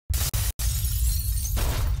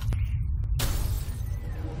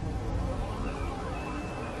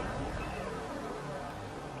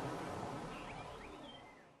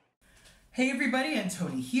Hey everybody, and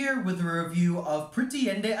Tony here with a review of Pretty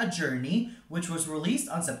Yende, A Journey, which was released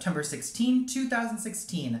on September 16,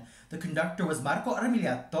 2016. The conductor was Marco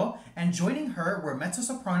Armiliato, and joining her were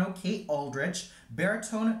mezzo-soprano Kate Aldrich,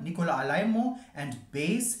 baritone Nicola Alaimo, and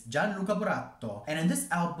bass Gianluca Buratto. And in this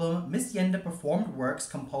album, Miss Yende performed works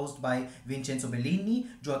composed by Vincenzo Bellini,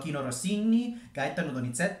 Gioacchino Rossini, Gaetano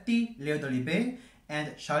Donizetti, Leo Dolibé,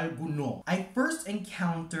 and Charles Gounod. I first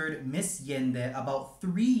encountered Miss Yende about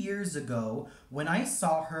 3 years ago when I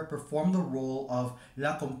saw her perform the role of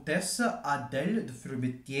La Comtesse Adèle de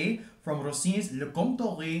Furibetier from Rossini's Le Comte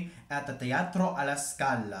Doré at the Teatro alla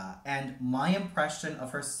Scala, and my impression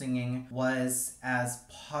of her singing was as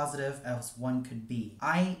positive as one could be.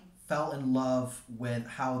 I fell in love with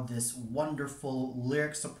how this wonderful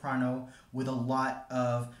lyric soprano with a lot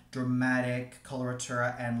of dramatic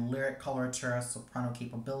coloratura and lyric coloratura soprano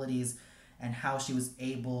capabilities, and how she was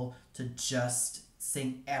able to just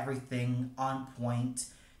sing everything on point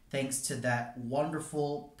thanks to that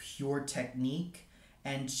wonderful pure technique.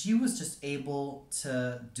 And she was just able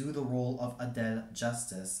to do the role of Adele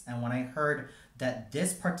justice. And when I heard that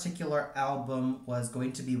this particular album was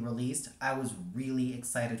going to be released, I was really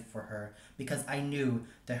excited for her because I knew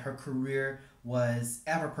that her career was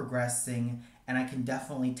ever progressing, and I can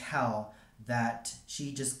definitely tell that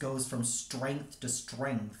she just goes from strength to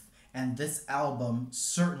strength. And this album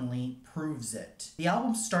certainly proves it. The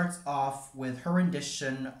album starts off with her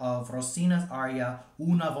rendition of Rossini's aria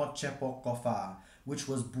Una voce poco fa, which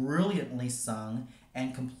was brilliantly sung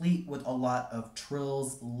and complete with a lot of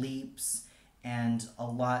trills, leaps, and a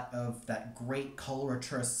lot of that great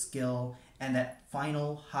coloratura skill, and that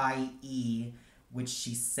final high E which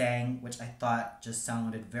she sang, which I thought just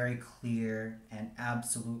sounded very clear and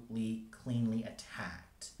absolutely cleanly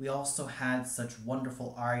attacked. We also had such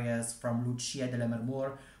wonderful arias from Lucia della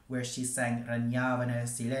Mermur, where she sang Regnava nel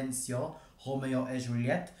silenzio, Romeo et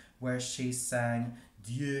Juliette, where she sang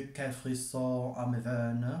Dieu quel frisson à mes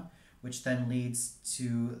veines, which then leads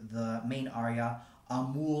to the main aria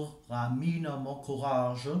Amour ramena mon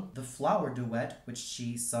courage, the Flower Duet, which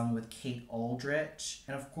she sung with Kate Aldrich,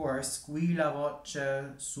 and of course Qui la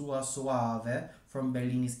voce sua suave from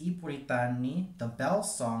Bellini's I Puritani, the Bell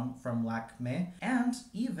Song from Lacme, and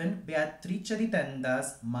even Beatrice di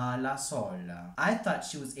Tenda's Mala Sola. I thought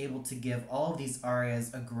she was able to give all of these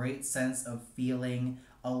arias a great sense of feeling,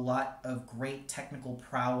 a lot of great technical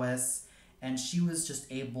prowess, and she was just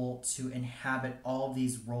able to inhabit all of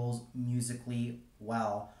these roles musically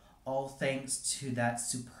well, all thanks to that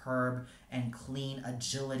superb and clean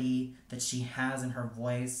agility that she has in her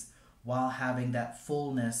voice while having that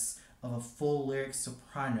fullness of a full lyric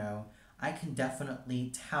soprano. I can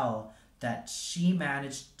definitely tell that she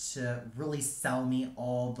managed to really sell me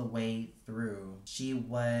all the way through. She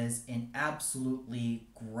was in absolutely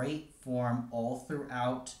great form all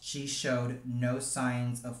throughout. She showed no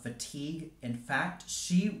signs of fatigue. In fact,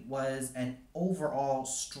 she was an overall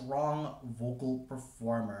strong vocal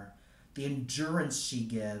performer. The endurance she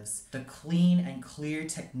gives, the clean and clear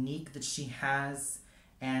technique that she has,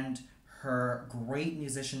 and her great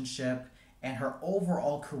musicianship and her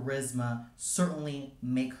overall charisma certainly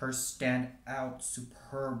make her stand out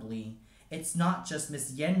superbly. It's not just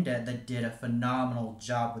Miss Yende that did a phenomenal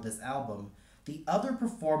job with this album. The other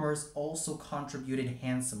performers also contributed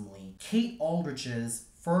handsomely. Kate Aldrich's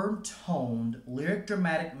firm-toned, lyric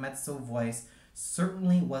dramatic mezzo voice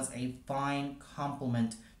certainly was a fine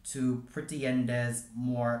complement to Pretty Yende's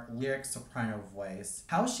more lyric soprano voice.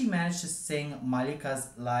 How she managed to sing Malika's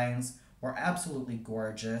lines were absolutely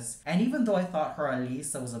gorgeous, and even though I thought her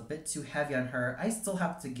Alisa was a bit too heavy on her, I still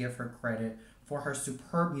have to give her credit for her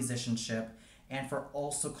superb musicianship and for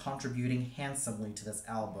also contributing handsomely to this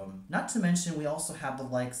album. Not to mention, we also have the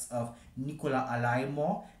likes of Nicola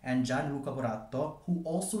Alaimo and Gianluca Buratto, who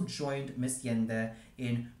also joined Miss Yende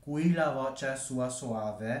in Qui la voce sua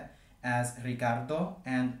suave as Riccardo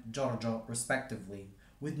and Giorgio respectively.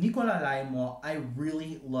 With Nicola Alaimo, I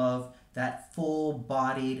really love that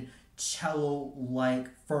full-bodied cello-like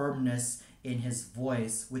firmness in his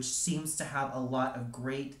voice, which seems to have a lot of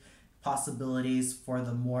great possibilities for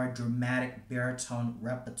the more dramatic baritone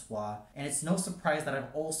repertoire. And it's no surprise that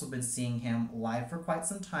I've also been seeing him live for quite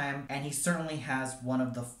some time, and he certainly has one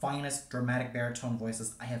of the finest dramatic baritone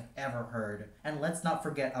voices I have ever heard. And let's not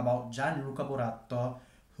forget about Gianluca Buratto,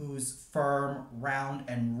 whose firm, round,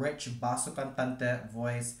 and rich basso cantante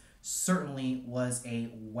voice certainly was a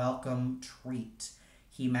welcome treat.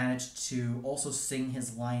 He managed to also sing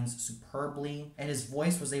his lines superbly, and his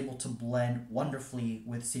voice was able to blend wonderfully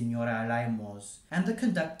with Signora Alaimo's. And the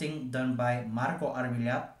conducting done by Marco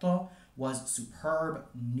Armiliato was superb,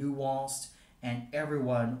 nuanced, and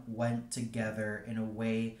everyone went together in a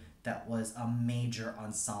way that was a major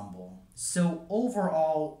ensemble. So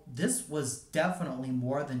overall, this was definitely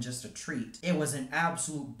more than just a treat. It was an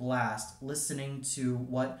absolute blast listening to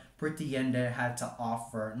what Pretty Yende had to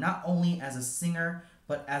offer, not only as a singer,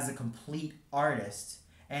 but as a complete artist.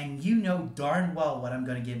 And you know darn well what I'm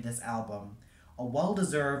going to give this album. A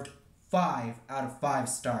well-deserved 5 out of 5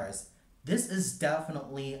 stars. This is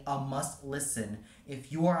definitely a must listen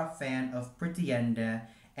if you are a fan of Pretty Yende,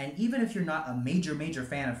 and even if you're not a major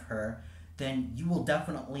fan of her, then you will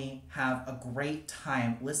definitely have a great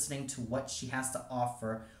time listening to what she has to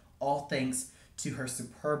offer, all thanks to her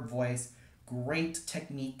superb voice, great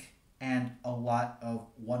technique, and a lot of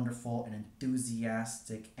wonderful and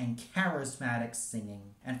enthusiastic and charismatic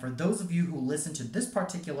singing. And for those of you who listened to this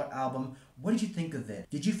particular album, what did you think of it?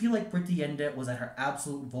 Did you feel like Pretty Yende was at her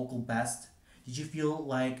absolute vocal best? Did you feel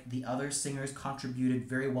like the other singers contributed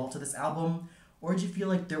very well to this album? Or did you feel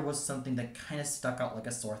like there was something that kind of stuck out like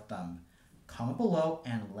a sore thumb? Comment below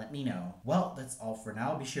and let me know. Well, that's all for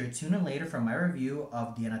now. Be sure to tune in later for my review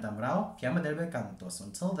of Diana Damrao, Fiamma del Bel Canto. So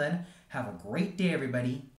until then, have a great day, everybody.